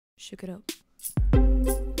Shook it up.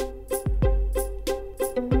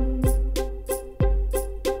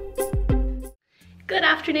 Good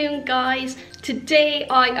afternoon, guys. Today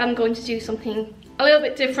I am going to do something a little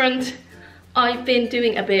bit different. I've been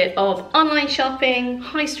doing a bit of online shopping,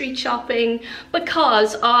 high street shopping,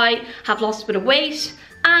 because I have lost a bit of weight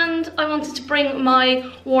and I wanted to bring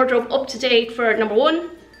my wardrobe up to date for number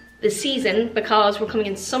one, the season, because we're coming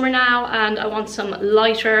into summer now and I want some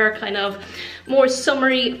lighter, kind of more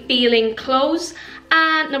summery feeling clothes.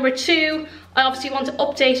 And number two, I obviously want to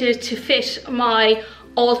update it to fit my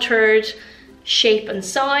altered shape and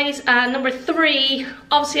size. And number three,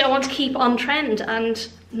 obviously I want to keep on trend and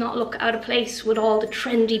not look out of place with all the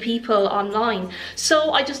trendy people online.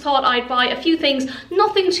 So I just thought I'd buy a few things,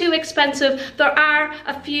 nothing too expensive. There are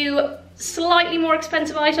a few slightly more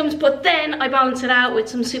expensive items, but then I balance it out with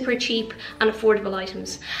some super cheap and affordable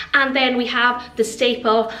items. And then we have the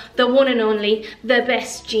staple, the one and only, the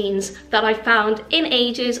best jeans that I found in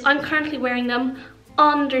ages. I'm currently wearing them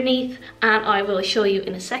underneath and I will show you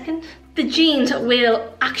in a second. The jeans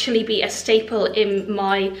will actually be a staple in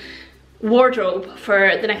my wardrobe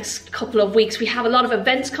for the next couple of weeks. We have a lot of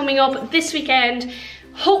events coming up this weekend.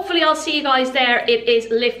 Hopefully I'll see you guys there. It is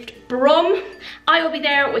Lift Brum. I will be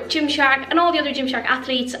there with Gymshark and all the other Gymshark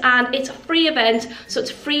athletes, and it's a free event, so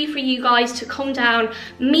it's free for you guys to come down,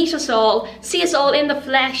 meet us all, see us all in the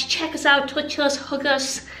flesh, check us out, touch us, hug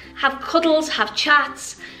us, have cuddles, have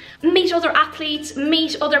chats, meet other athletes,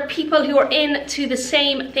 meet other people who are into the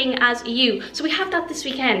same thing as you. So we have that this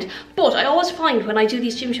weekend. But I always find when I do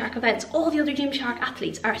these Gymshark events, all the other Gymshark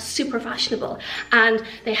athletes are super fashionable and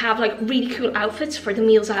they have like really cool outfits for the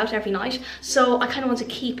meals out every night. So I kind of want to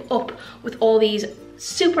keep up with all these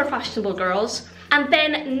super fashionable girls. And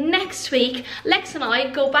then next week, Lex and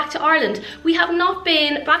I go back to Ireland. We have not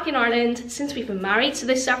been back in Ireland since we've been married, so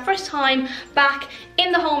this is our first time back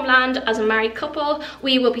in the homeland as a married couple.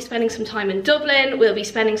 We will be spending some time in Dublin, we'll be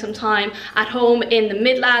spending some time at home in the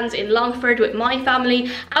Midlands, in Longford with my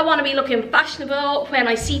family. I want to be looking fashionable when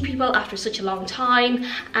I see people after such a long time,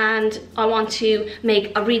 and I want to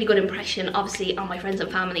make a really good impression, obviously, on my friends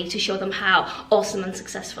and family to show them how awesome and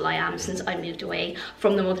successful I am since I moved away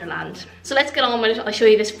from the motherland. So let's get on. I'll show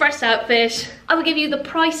you this first outfit. I will give you the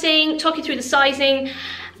pricing, talk you through the sizing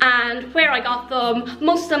and where I got them.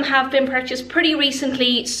 Most of them have been purchased pretty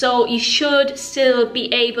recently, so you should still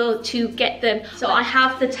be able to get them. So I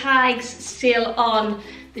have the tags still on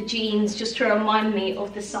the jeans just to remind me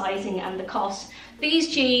of the sizing and the cost. These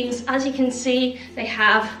jeans, as you can see, they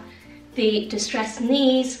have the distressed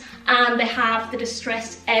knees and they have the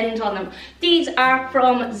distressed end on them. These are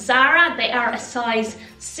from Zara. They are a size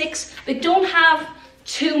 6. They don't have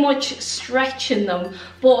too much stretch in them,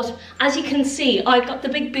 but as you can see, I've got the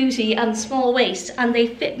big booty and small waist and they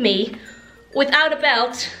fit me without a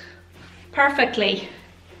belt perfectly.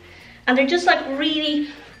 And they're just like really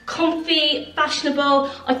comfy, fashionable.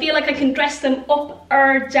 I feel like I can dress them up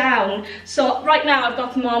or down. So right now I've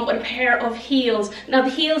got them on with a pair of heels. Now the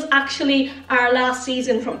heels actually are last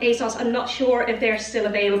season from ASOS. I'm not sure if they're still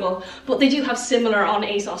available, but they do have similar on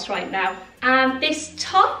ASOS right now. And this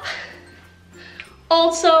top,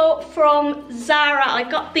 also from Zara. I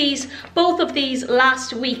got both of these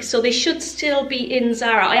last week, so they should still be in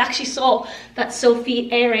Zara. I actually saw that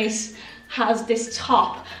Sophie Aries has this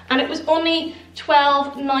top and it was only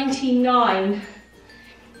 $12.99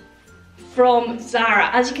 from Zara.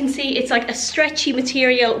 As you can see, it's like a stretchy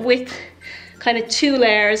material with kind of 2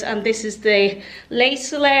 layers, and this is the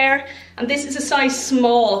lace layer, and this is a size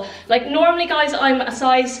small. Like normally, guys, I'm a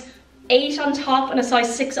size 8 on top and a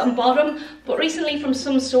size 6 on bottom, but recently from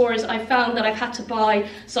some stores I found that I've had to buy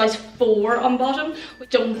size 4 on bottom. I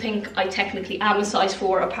don't think I technically am a size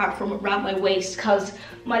 4 apart from around my waist, because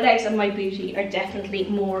my legs and my booty are definitely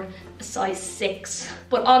more a size 6.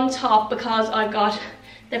 But on top, because I've got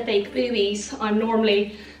the fake boobies, I'm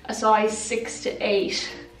normally a size 6 to 8.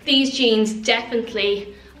 These jeans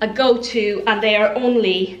definitely a go-to, and they are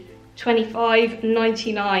only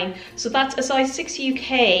 $25.99. So that's a size 6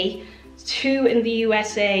 UK, 2 in the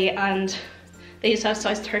USA, and they just have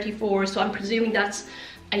size 34, so I'm presuming that's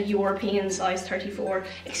a European size 34.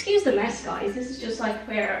 Excuse the mess, guys. This is just like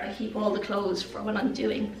where I keep all the clothes for when I'm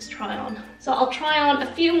doing this try on. So I'll try on a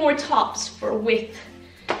few more tops for with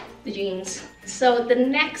the jeans. So the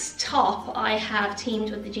next top I have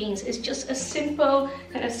teamed with the jeans is just a simple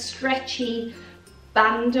kind of stretchy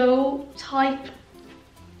bandeau type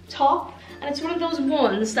top, and it's one of those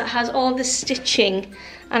ones that has all the stitching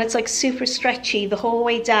and it's like super stretchy the whole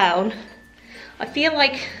way down. I feel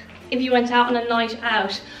like if you went out on a night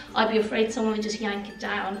out, I'd be afraid someone would just yank it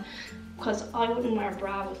down, because I wouldn't wear a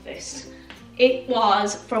bra with this. It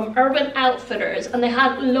was from Urban Outfitters and they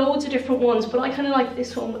had loads of different ones, but I kind of like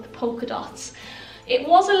this one with the polka dots. It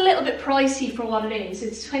was a little bit pricey for what it is.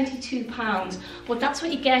 It's £22, but that's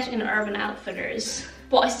what you get in Urban Outfitters.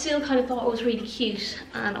 But I still kind of thought it was really cute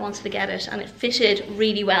and I wanted to get it, and it fitted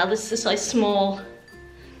really well. This is a size small.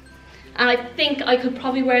 And I think I could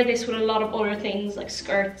probably wear this with a lot of other things like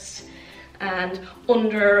skirts and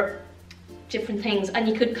under different things. And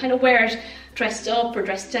you could kind of wear it dressed up or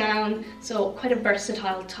dressed down. So quite a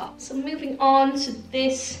versatile top. So moving on to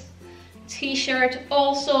this t-shirt,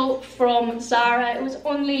 also from Zara. It was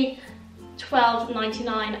only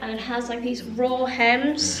 £12.99 and it has like these raw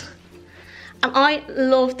hems. And I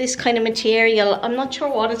love this kind of material. I'm not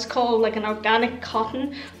sure what it's called, like an organic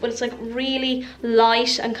cotton, but it's like really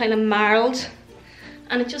light and kind of marled.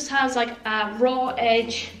 And it just has like a raw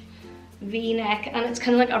edge V-neck, and it's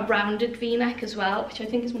kind of like a rounded V-neck as well, which I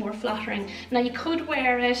think is more flattering. Now you could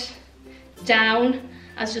wear it down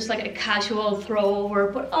as just like a casual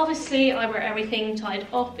throwover, but obviously I wear everything tied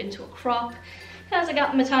up into a crop because I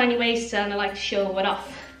got my tiny waist and I like to show it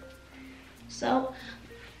off. So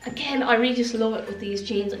again, I really just love it with these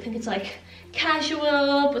jeans. I think it's like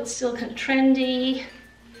casual but still kind of trendy.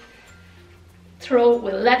 Throw it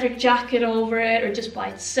with a leather jacket over it or just by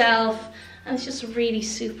itself, and it's just a really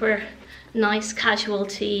super nice casual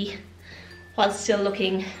tee while still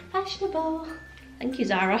looking fashionable. Thank you,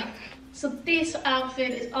 Zara. So this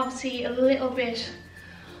outfit is obviously a little bit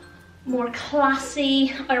more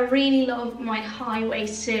classy. I really love my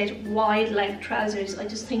high-waisted wide leg trousers. I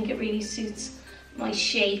just think it really suits my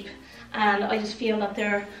shape, and I just feel that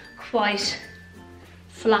they're quite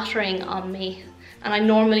flattering on me, and I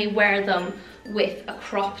normally wear them with a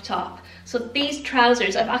crop top. So these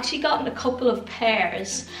trousers, I've actually gotten a couple of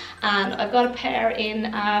pairs, and I've got a pair in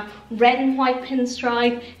a red and white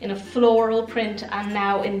pinstripe, in a floral print, and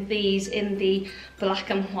now in these in the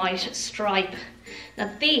black and white stripe.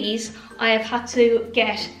 Now these I have had to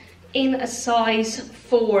get in a size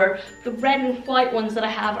 4. The red and white ones that I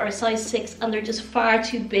have are a size 6, and they're just far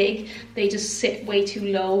too big. They just sit way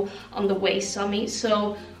too low on the waist on me.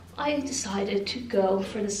 So I decided to go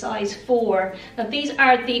for the size 4. Now these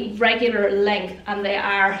are the regular length and they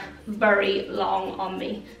are very long on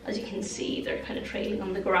me. As you can see, they're kind of trailing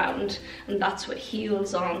on the ground, and that's with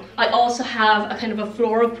heels on. I also have a kind of a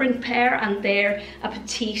floral print pair, and they're a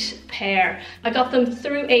petite pair. I got them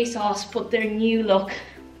through ASOS, but they're New Look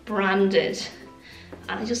branded.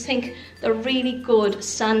 And I just think they're really good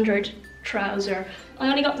standard trouser. I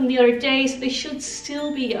only got them the other day, so they should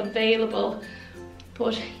still be available.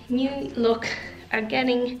 But New Look are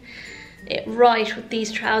getting it right with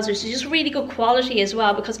these trousers. They're just really good quality as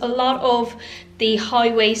well, because a lot of the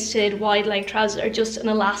high-waisted wide leg trousers are just an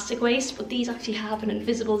elastic waist, but these actually have an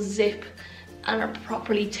invisible zip and are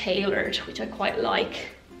properly tailored, which I quite like.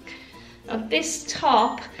 Now this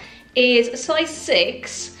top is a size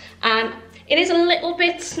 6 and it is a little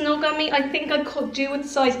bit snug on me. I think I could do with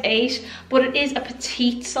size 8, but it is a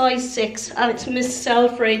petite size 6 and it's Miss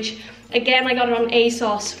Selfridge. Again, I got it on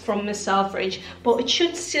ASOS from Miss Selfridge, but it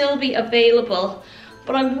should still be available.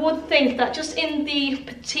 But I would think that just in the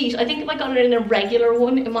petite, I think if I got it in a regular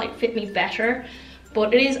one, it might fit me better.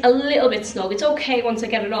 But it is a little bit snug. It's okay once I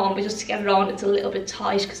get it on, but just to get it on, it's a little bit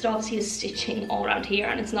tight because there obviously is stitching all around here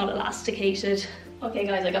and it's not elasticated. Okay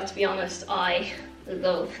guys, I got to be honest, I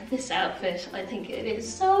love this outfit. I think it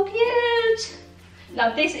is so cute.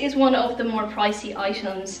 Now this is one of the more pricey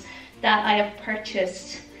items that I have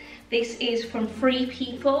purchased. This is from Free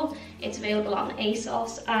People. It's available on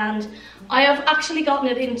ASOS, and I have actually gotten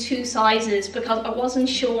it in 2 sizes because I wasn't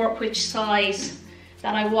sure which size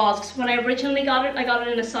that I was. When I originally got it, I got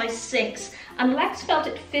it in a size 6, and Lex felt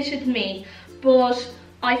it fitted me, but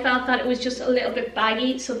I felt that it was just a little bit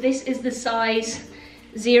baggy. So this is the size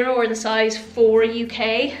 0 or the size 4 UK,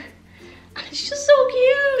 and it's just so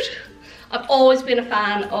cute. I've always been a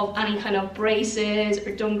fan of any kind of braces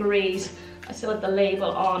or dungarees. I still have the label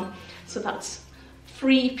on. So that's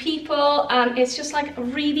Free People, and it's just like a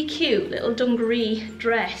really cute little dungaree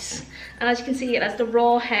dress. And as you can see, it has the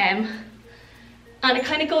raw hem, and it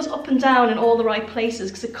kind of goes up and down in all the right places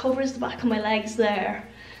because it covers the back of my legs there.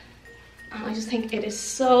 And I just think it is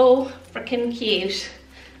so freaking cute.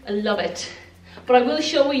 I love it. But I will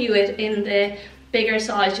show you it in the bigger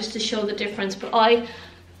size just to show the difference. But I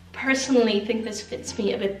personally think this fits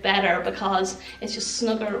me a bit better because it's just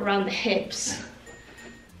snugger around the hips.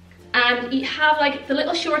 And you have like the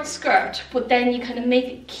little short skirt, but then you kind of make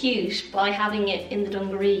it cute by having it in the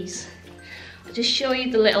dungarees. I'll just show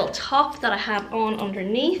you the little top that I have on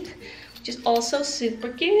underneath, which is also super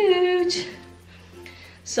cute.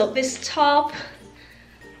 So this top,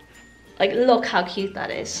 Like, look how cute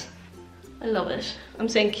that is. I love it. I'm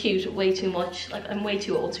saying cute way too much. Like, I'm way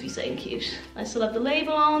too old to be saying cute. I still have the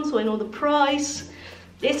label on, so I know the price.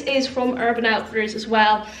 This is from Urban Outfitters as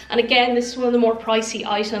well. And again, this is one of the more pricey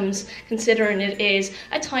items, considering it is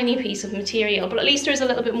a tiny piece of material, but at least there's a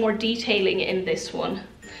little bit more detailing in this one.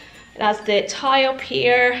 It has the tie up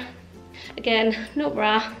here. Again, no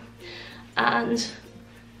bra. And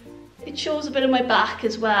it shows a bit of my back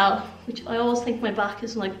as well, which I always think my back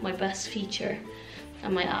is like my best feature,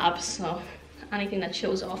 and my abs, so anything that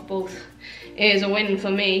shows off both is a win for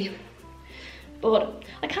me. But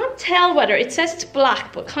I can't tell whether, it says it's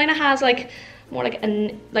black, but kind of has like more like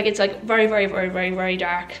it's like very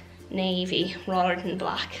dark navy rather than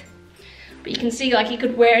black. But you can see, like, you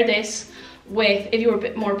could wear this with, if you were a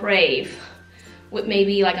bit more brave, with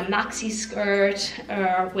maybe like a maxi skirt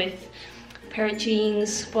or with a pair of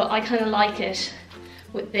jeans. But I kind of like it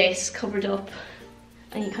with this covered up,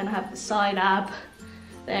 and you kind of have the side ab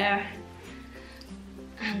there.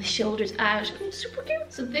 And the shoulders out. Oh, super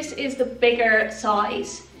cute. So this is the bigger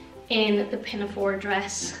size in the pinafore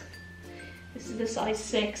dress. This is the size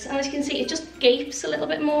 6, and as you can see, it just gapes a little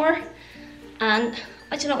bit more, and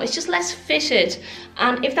I don't know, it's just less fitted.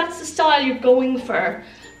 And if that's the style you're going for,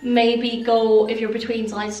 maybe go, if you're between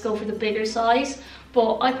sizes, go for the bigger size.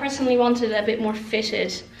 But I personally wanted a bit more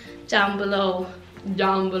fitted down below.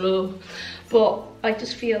 But I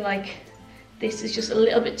just feel like this is just a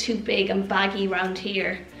little bit too big and baggy around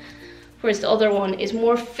here, whereas the other one is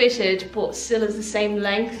more fitted but still is the same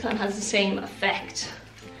length and has the same effect.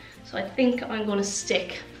 So I think I'm going to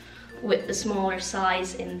stick with the smaller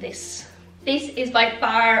size in this. This is by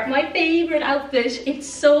far my favourite outfit. It's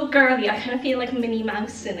so girly, I kind of feel like Minnie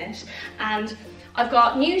Mouse in it. And I've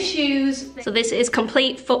got new shoes. So this is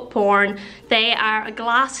complete foot porn. They are a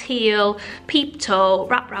glass heel, peep toe,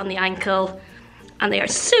 wrapped around the ankle, and they are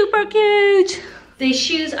super cute. These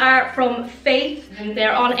shoes are from Faith, and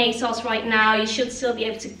they're on ASOS right now. You should still be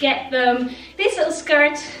able to get them. This little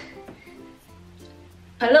skirt,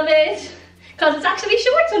 I love it, because it's actually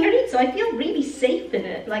shorts underneath, so I feel really safe in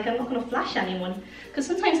it. Like, I'm not gonna flash anyone, because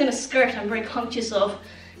sometimes in a skirt I'm very conscious of,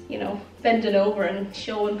 you know, bending over and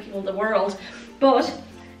showing people the world. But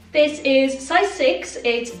this is size 6,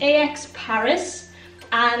 it's AX Paris,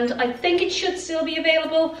 and I think it should still be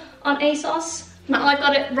available on ASOS. Now I've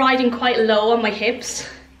got it riding quite low on my hips.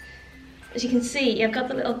 As you can see, I've got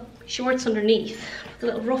the little shorts underneath, the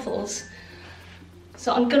little ruffles.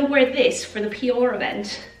 So I'm gonna wear this for the PR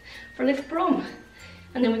event for Lift Brum.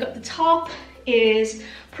 And then we've got the top is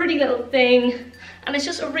pretty little thing, and it's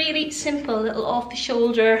just a really simple little off the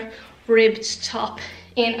shoulder ribbed top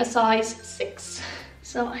in a size 6.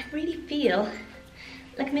 So I really feel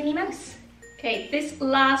like Minnie Mouse. Okay, this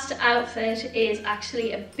last outfit is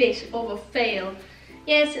actually a bit of a fail.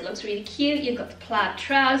 Yes, it looks really cute. You've got the plaid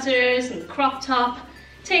trousers and the crop top.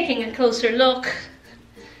 Taking a closer look,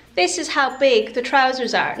 this is how big the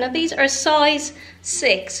trousers are. Now these are size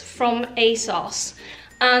 6 from ASOS.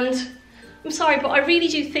 And I'm sorry, but I really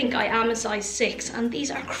do think I am a size 6. And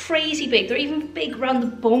these are crazy big. They're even big around the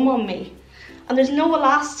bum on me. And there's no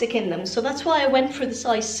elastic in them, so that's why I went for the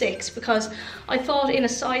size 6, because I thought in a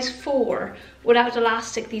size 4 without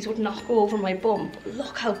elastic these would not go over my bum. But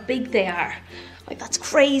look how big they are. Like, that's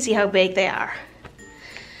crazy how big they are.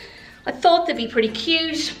 I thought they'd be pretty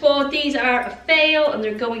cute, but these are a fail and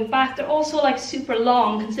they're going back. They're also like super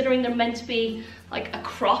long, considering they're meant to be like a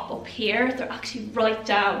crop up here. They're actually right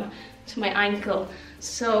down to my ankle.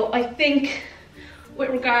 So I think with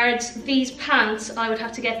regards these pants, I would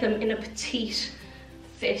have to get them in a petite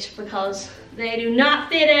fit, because they do not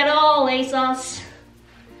fit at all, ASOS.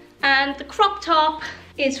 And the crop top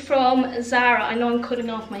is from Zara. I know I'm cutting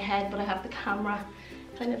off my head, but I have the camera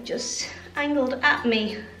kind of just angled at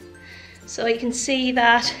me. So you can see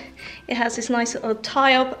that it has this nice little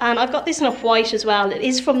tie up, and I've got this in a white as well. It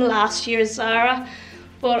is from last year's Zara,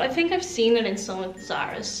 but I think I've seen it in some of the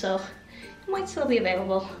Zara's, so it might still be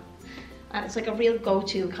available. And it's like a real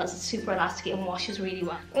go-to because it's super elastic and washes really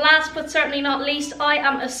well. Last but certainly not least, I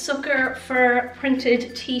am a sucker for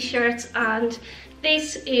printed t-shirts, and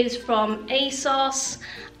this is from ASOS,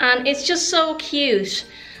 and it's just so cute.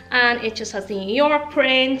 And it just has the New York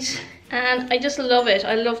print, and I just love it.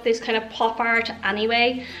 I love this kind of pop art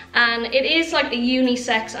anyway. And it is like a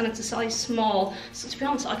unisex, and it's a size small. So to be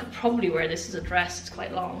honest, I could probably wear this as a dress. It's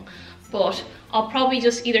quite long. But I'll probably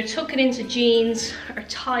just either tuck it into jeans or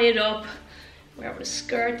tie it up, wear it with a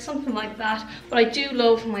skirt, something like that. But I do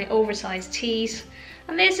love my oversized tees,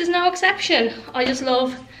 and this is no exception. I just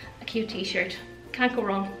love a cute t-shirt. Can't go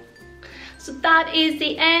wrong. So that is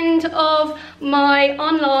the end of my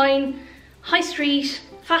online high street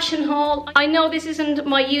fashion haul. I know this isn't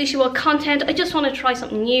my usual content. I just want to try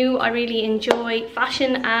something new. I really enjoy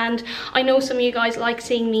fashion, and I know some of you guys like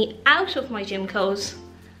seeing me out of my gym clothes.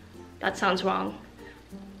 That sounds wrong.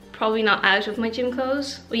 Probably not out of my gym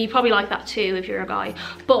clothes. Well, you probably like that too if you're a guy.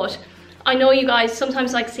 But I know you guys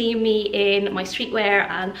sometimes like seeing me in my streetwear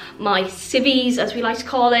and my civvies, as we like to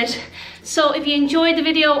call it. So if you enjoyed the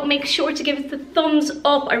video, make sure to give it the thumbs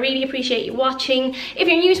up. I really appreciate you watching. If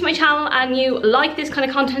you're new to my channel and you like this kind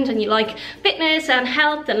of content and you like fitness and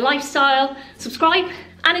health and lifestyle, subscribe.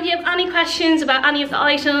 And if you have any questions about any of the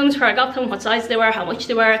items, where I got them, what size they were, how much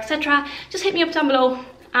they were, etc., just hit me up down below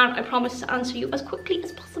and I promise to answer you as quickly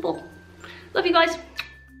as possible. Love you guys.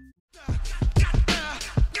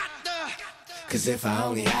 Cause if I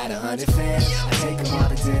only had 100 fans, I'd take them all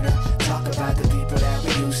to dinner, talk about the people that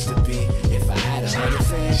we used to be. If I had 100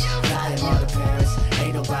 fans, buy them all the parents,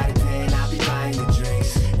 ain't nobody paying, I'd be buying the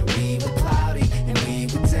drinks. And we would party, and we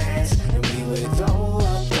would dance, and we would throw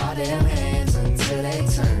up all them hands until they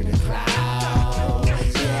turn to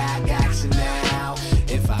clouds. Yeah, I got you now,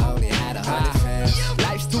 if I only had 100 fans.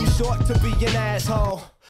 Life's too short to be an asshole.